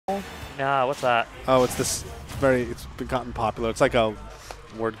Nah, what's that? Oh, it's this it's been gotten popular. It's like a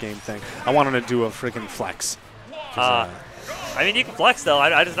word game thing. I wanted to do a freaking flex. I mean, you can flex though.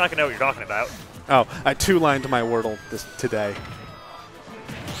 I just not gonna know what you're talking about. Oh, I two-lined my Wordle today.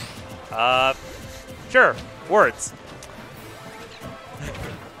 Sure. Words.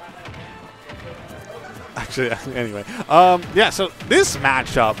 Actually, anyway. Yeah, so this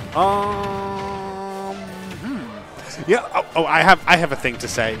matchup, yeah, I have a thing to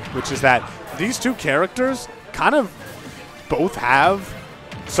say, which is that these two characters kind of both have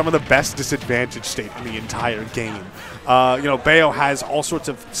some of the best disadvantage state in the entire game. You know, Bayo has all sorts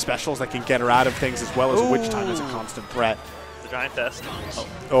of specials that can get her out of things, as well as Witch Time is a constant threat. The giant test.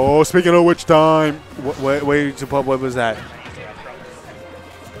 Oh, speaking of Witch Time, what was that?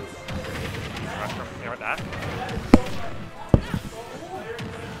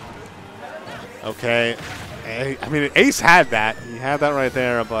 Okay. I mean, Ace had that. He had that right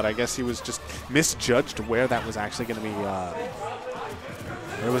there, but I guess he was just misjudged where that was actually going to be,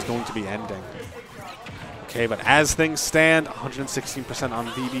 where it was going to be ending. Okay, but as things stand, 116% on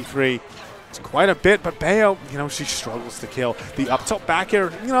VB3. It's quite a bit, but Bayo, you know, she struggles to kill. The up tilt back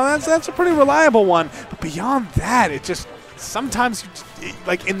air, you know, that's a pretty reliable one. But beyond that, it just, sometimes,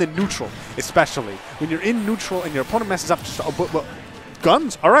 like in the neutral, especially, when you're in neutral and your opponent messes up, just, but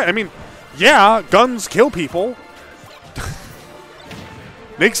guns, all right, I mean, yeah, guns kill people.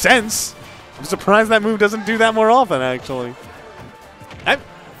 Makes sense. I'm surprised that move doesn't do that more often, actually.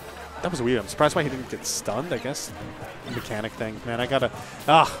 That was weird. I'm surprised why he didn't get stunned, I guess. Mechanic thing. Man, I gotta...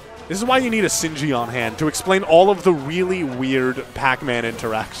 this is why you need a Shinji on hand, to explain all of the really weird Pac-Man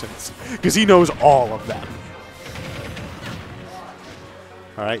interactions. Because he knows all of them.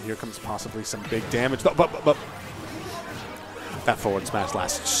 Alright, here comes possibly some big damage. But that forward smash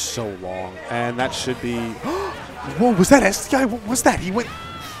lasts so long. And that should be... Whoa, was that SDI? What was that? He went...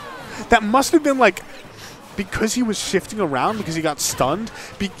 That must have been like... Because he was shifting around, because he got stunned,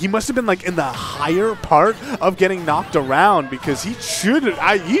 he must have been like in the higher part of getting knocked around, because he should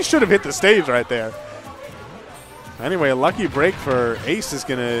have hit the stage right there. Anyway, a lucky break for Ace is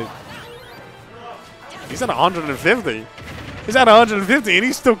gonna... He's at 150. He's at 150, and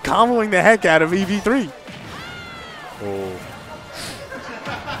he's still comboing the heck out of VB3. Oh.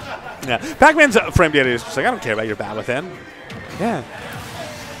 Yeah, Pac-Man's frame data is just like, I don't care about your battle then. Yeah.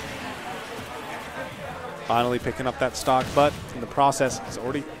 Finally picking up that stock, but in the process,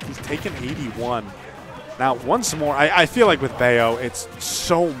 he's taken 81. Now, once more, I feel like with Bayo, it's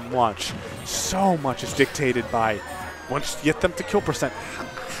so much is dictated by once you get them to kill percent,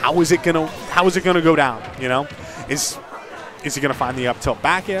 how is it gonna go down? You know, is he gonna find the up tilt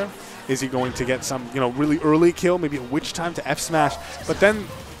back air? Is he going to get some, you know, really early kill, maybe a Witch Time to F smash, but then,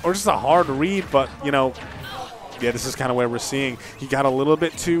 or just a hard read, but you know. Yeah, this is kind of where we're seeing he got a little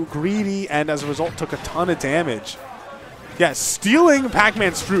bit too greedy and as a result took a ton of damage. Yeah, stealing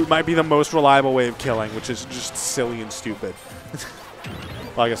Pac-Man's fruit might be the most reliable way of killing, which is just silly and stupid.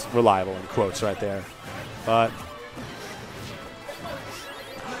 Well, I guess reliable in quotes right there. But,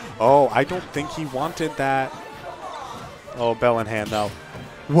 oh, I don't think he wanted that. Oh, bell in hand though.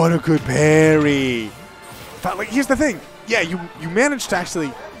 What a good parry. But, like, here's the thing. Yeah, you managed to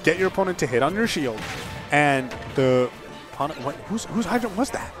actually get your opponent to hit on your shield. And the opponent, whose hydrant was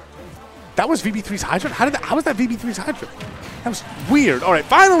that? That was VB3's hydrant? How was that VB3's hydrant? That was weird. All right,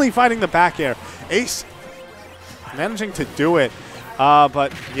 finally finding the back air. Ace managing to do it.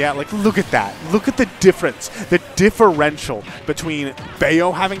 But yeah, like look at that. Look at the difference, the differential between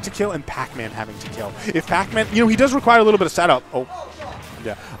Bayo having to kill and Pac-Man having to kill. If Pac-Man, you know, he does require a little bit of setup. Oh.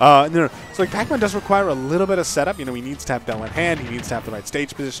 Yeah. No. So like Pac-Man does require a little bit of setup. You know, he needs to have bell in hand. He needs to have the right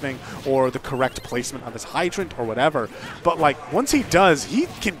stage positioning or the correct placement of his hydrant or whatever. But like once he does, he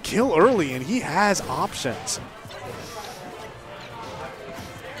can kill early and he has options.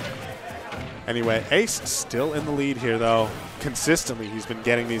 Anyway, Ace still in the lead here though. Consistently, he's been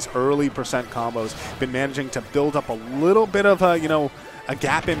getting these early percent combos. Been managing to build up a little bit of a, you know, a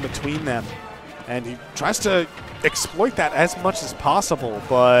gap in between them. And he tries to exploit that as much as possible,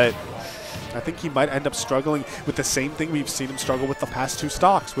 but I think he might end up struggling with the same thing we've seen him struggle with the past two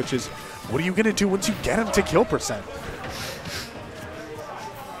stocks, which is, what are you going to do once you get him to kill percent?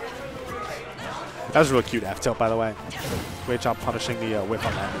 That was a real cute F-tilt, by the way. Great job punishing the whip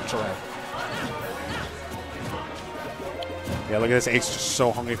on that neutral air. Yeah, look at this Ace just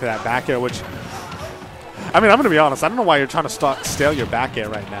so hungry for that back air, which, I mean, I'm going to be honest, I don't know why you're trying to stale your back air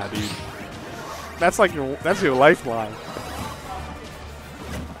right now, dude. That's like that's your lifeline.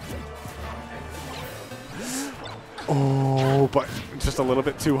 Oh, but just a little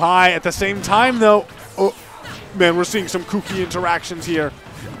bit too high. At the same time, though, oh, man, we're seeing some kooky interactions here.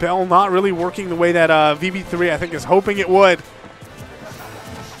 Bell not really working the way that VB3 I think is hoping it would.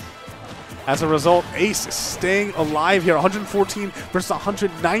 As a result, Ace is staying alive here, 114 versus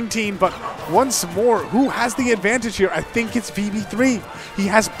 119, but once more, who has the advantage here? I think it's VB3. He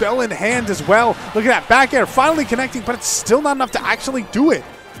has Bell in hand as well. Look at that, back air finally connecting, but it's still not enough to actually do it.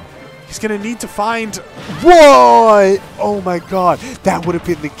 He's going to need to find... What? Oh my god, that would have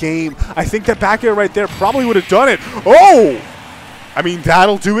been the game. I think that back air right there probably would have done it. Oh! I mean,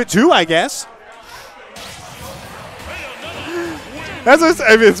 that'll do it too, I guess. I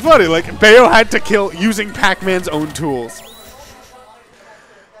mean, it's funny, like, Bayo had to kill using Pac-Man's own tools.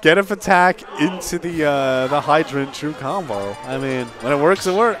 Get a attack into the Hydrant true combo. I mean, when it works,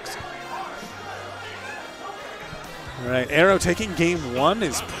 it works. All right, Aero taking game 1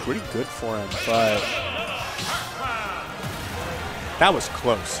 is pretty good for him, but that was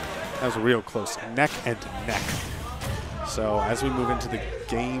close. That was real close, neck and neck. So as we move into the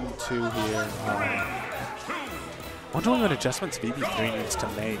game 2 here, wondering what adjustments VB3 needs to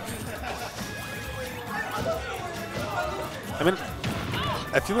make. I mean,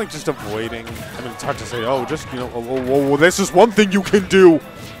 I feel like just avoiding. I mean, it's hard to say, oh, just, you know, whoa, this is one thing you can do.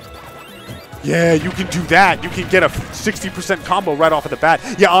 Yeah, you can do that. You can get a 60% combo right off of the bat.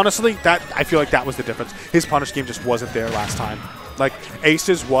 Yeah, honestly, I feel like that was the difference. His punish game just wasn't there last time. Like,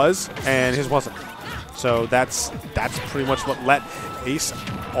 Ace's was, and his wasn't. So that's pretty much what led Ace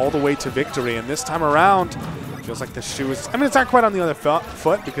all the way to victory. And this time around, feels like the shoe is... I mean, it's not quite on the other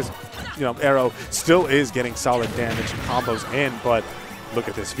foot because, you know, Aero still is getting solid damage and combos in, but look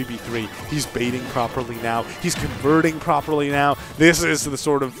at this, VB3. He's baiting properly now. He's converting properly now. This is the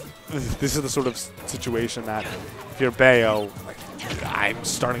sort of situation that if you're Bayo, like, I'm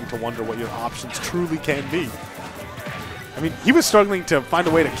starting to wonder what your options truly can be. I mean, he was struggling to find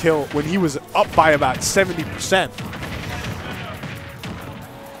a way to kill when he was up by about 70%.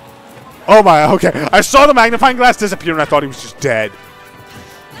 Oh my, okay. I saw the magnifying glass disappear and I thought he was just dead.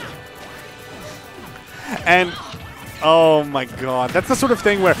 And, oh my god. That's the sort of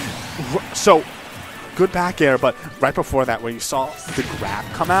thing where, so, good back air, but right before that where you saw the grab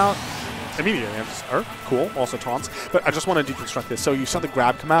come out, immediately I'm just, cool, also taunts. But I just want to deconstruct this. So you saw the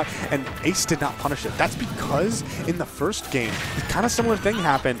grab come out and Ace did not punish it. That's because in the first game, the kind of similar thing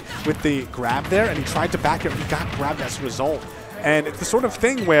happened with the grab there and he tried to back air and he got grabbed as a result. And it's the sort of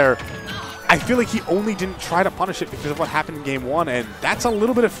thing where I feel like he only didn't try to punish it because of what happened in game 1, and that's a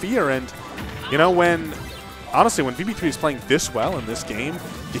little bit of fear. And, you know, honestly, when VB3 is playing this well in this game,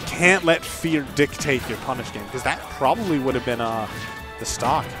 you can't let fear dictate your punish game, because that probably would have been the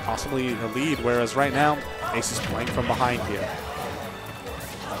stock, possibly the lead, whereas right now, Ace is playing from behind here.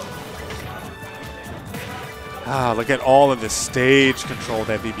 Ah, look at all of this stage control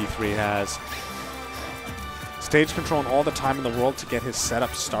that VB3 has. Stage control and all the time in the world to get his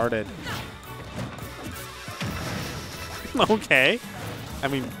setup started. Okay. I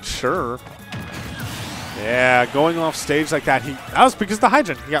mean, sure. Yeah, going off stage like that, that was because of the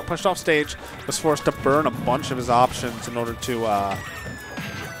Hydrant. He got pushed off stage, was forced to burn a bunch of his options in order to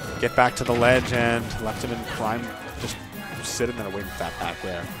get back to the ledge, and left him in prime, just sitting there waiting for that back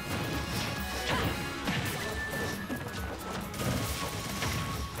there.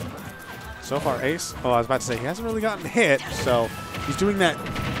 So far, Ace, I was about to say, he hasn't really gotten hit, so he's doing that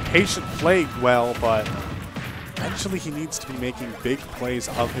patient play well, but eventually he needs to be making big plays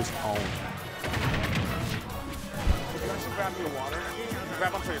of his own. Can you actually grab me a water?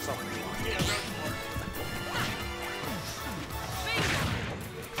 Grab one for yourself.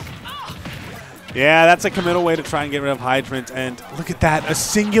 Yeah, that's a committal way to try and get rid of Hydrant, and look at that. A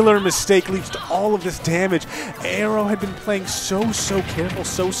singular mistake leads to all of this damage. Aero had been playing so careful,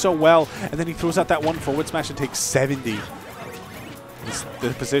 so well, and then he throws out that one forward smash and takes 70. It's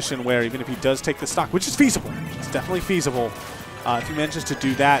the position where even if he does take the stock, which is feasible, it's definitely feasible, if he manages to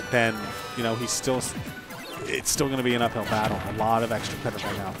do that, then, you know, it's still going to be an uphill battle. A lot of extra credit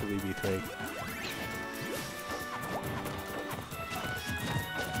right now for VB3.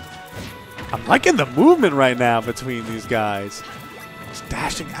 I'm liking the movement right now between these guys. Just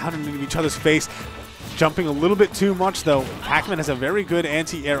dashing out into each other's face. Jumping a little bit too much, though. Pac-man has a very good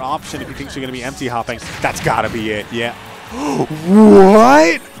anti-air option if he thinks you're going to be empty hopping. That's got to be it, yeah.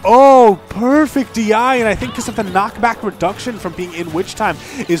 What? Oh, perfect DI, and I think because of the knockback reduction from being in Witch Time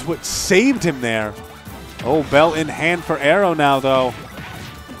is what saved him there. Oh, Bell in hand for Aero now, though.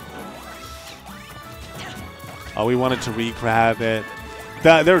 Oh, we wanted to re-grab it.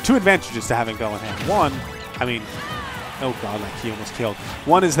 There are two advantages to having Bell in hand. One, I mean, oh god, like he almost killed.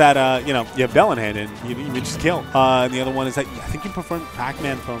 One is that, you know, you have Bell in hand and you just kill. And the other one is that I think you prevent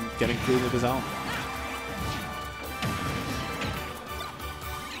Pac-man from getting through with his own.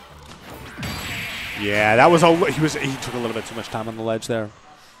 Yeah, that was he took a little bit too much time on the ledge there.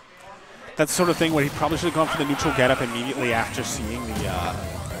 That's the sort of thing where he probably should have gone for the neutral get-up immediately after seeing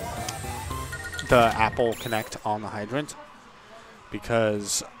the apple connect on the hydrant,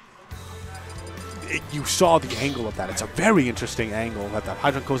 because you saw the angle of that. It's a very interesting angle that the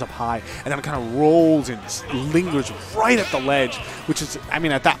hydrant goes up high and then it kind of rolls and lingers right at the ledge, which is, I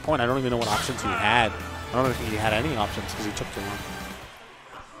mean, at that point, I don't even know what options he had. I don't think he had any options because he took too long.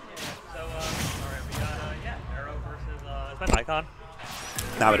 So, all right, we got, Aero versus, is my mic on?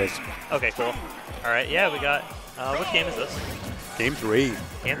 Now it is. Okay, cool. All right, yeah, we got, what game is this? Game 3.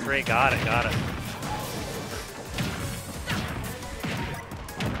 Game 3, got it, got it.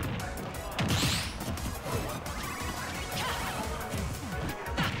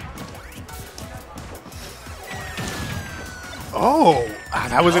 Oh,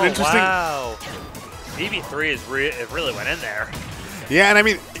 that was an interesting. Wow. VB3 it really went in there. Yeah, and I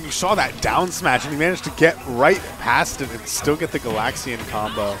mean, you saw that down smash, and he managed to get right past it and still get the Galaxian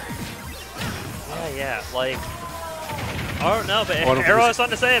combo. Yeah, like, I don't know, but Aero has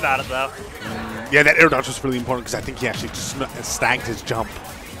something to say about it, though. Yeah, that air dodge was really important because I think he actually just snagged his jump.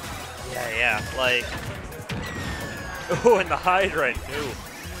 Yeah, like, oh, and the hydrant, too.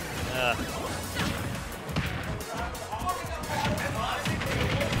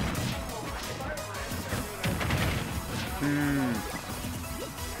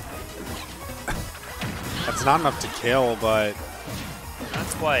 That's not enough to kill, but... Not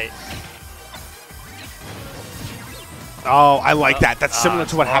quite. Oh, I like that. That's similar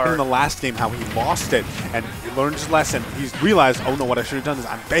to what smart. happened in the last game, how he lost it and he learned his lesson. He's realized, oh no, what I should have done is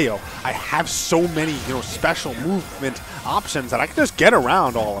I'm Bayo. I have so many, special movement options that I can just get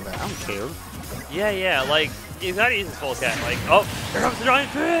around all of it. I don't care. Yeah, like, you gotta use his full cat. Like, oh, here comes the giant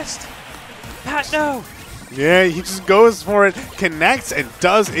fist! Pat, no! Yeah, he just goes for it, connects, and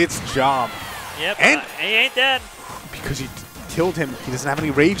does its job. Yep, and he ain't dead. Because he killed him, he doesn't have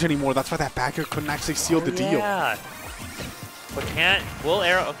any rage anymore. That's why that back air couldn't actually seal the deal. Yeah. But will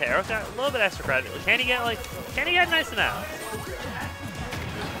Aero, okay, Aero's got a little bit extra credit. Can he get nice enough?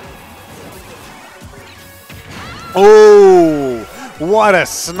 Oh, what a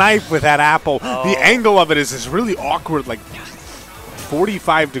snipe with that apple. Oh. The angle of it is really awkward, like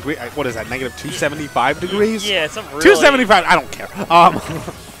 45 degrees. What is that, negative 275 degrees? Yeah, some really... 275, I don't care.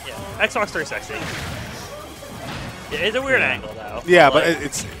 Yeah, Xbox 360. Yeah, it's a weird angle, though. Yeah,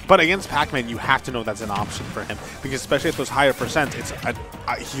 but against Pac-Man, you have to know that's an option for him because especially at those higher percents,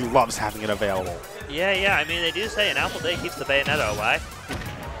 he loves having it available. Yeah. I mean, they do say an apple day keeps the Bayonetta away.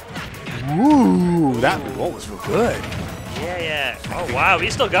 Ooh, that roll was real good. Yeah. Oh wow,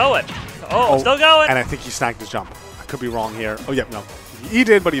 he's still going. Oh, still going. And I think he snagged his jump. I could be wrong here. Oh, yeah, no, he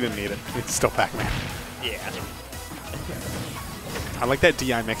did, but he didn't need it. It's still Pac-Man. Yeah. I like that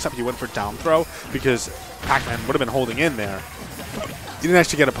DI mix-up. He went for down throw because Pac-Man would have been holding in there. He didn't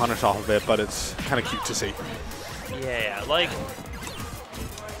actually get a punish off of it, but it's kind of cute to see. Yeah, like...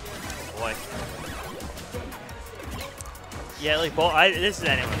 Boy. Yeah, like, this is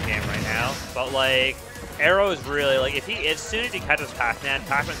anyone's game right now, but, like, Aero is really, like, as soon as he catches Pac-Man,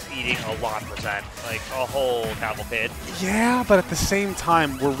 Pac-Man's eating a lot percent, like, a whole cavalcade. Yeah, but at the same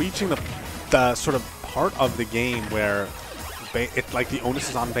time, we're reaching the sort of part of the game where like the onus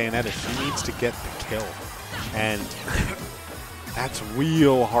is on Bayonetta. She needs to get the kill. And that's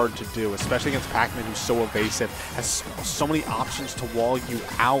real hard to do, especially against Pac-Man, who's so evasive, has so many options to wall you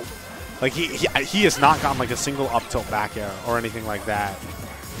out. Like, he has not gotten, like, a single up-tilt back air or anything like that.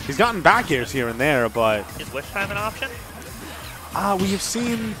 He's gotten back airs here and there, but... Is Witch Time an option? We have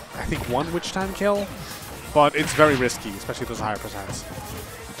seen, I think, one Witch Time kill, but it's very risky, especially at those higher percents.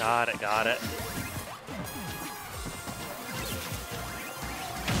 Got it.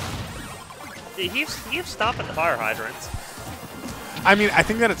 He's stopping the fire hydrants. I mean, I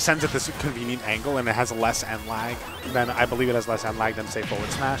think that it sends it this convenient angle, and it has less end lag than, I believe it has less end lag than, say, forward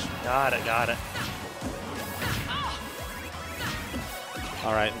smash. Got it.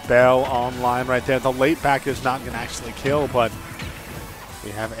 All right, Bell online right there. The late back is not going to actually kill, but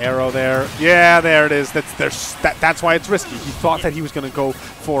we have Aero there. Yeah, there it is. That's why it's risky. He thought that he was going to go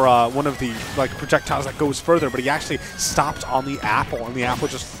for one of the projectiles that goes further, but he actually stopped on the apple, and the apple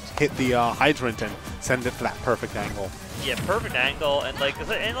just hit the hydrant and send it to that perfect angle. Yeah, perfect angle, and the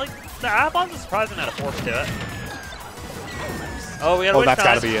apple is surprising not a force to it. Oh, we got. Oh, that's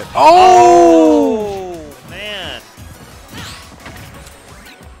got to be it. Oh, man.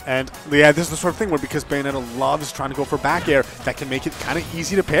 And yeah, this is the sort of thing where because Bayonetta loves trying to go for back air, that can make it kind of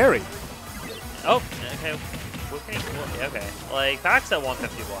easy to parry. Oh, okay. Okay. Like, Pac's at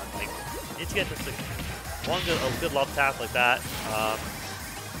 151. Like, need to get just a good love tap like that.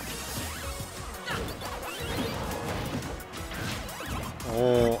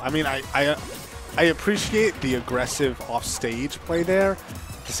 I mean, I appreciate the aggressive off-stage play there.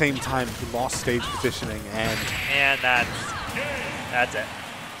 At the same time, he lost stage positioning, and that's it.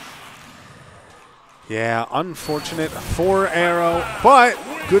 Yeah, unfortunate for Aero, but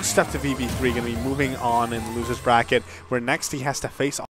good stuff to VB3. Going to be moving on in the losers bracket, where next he has to face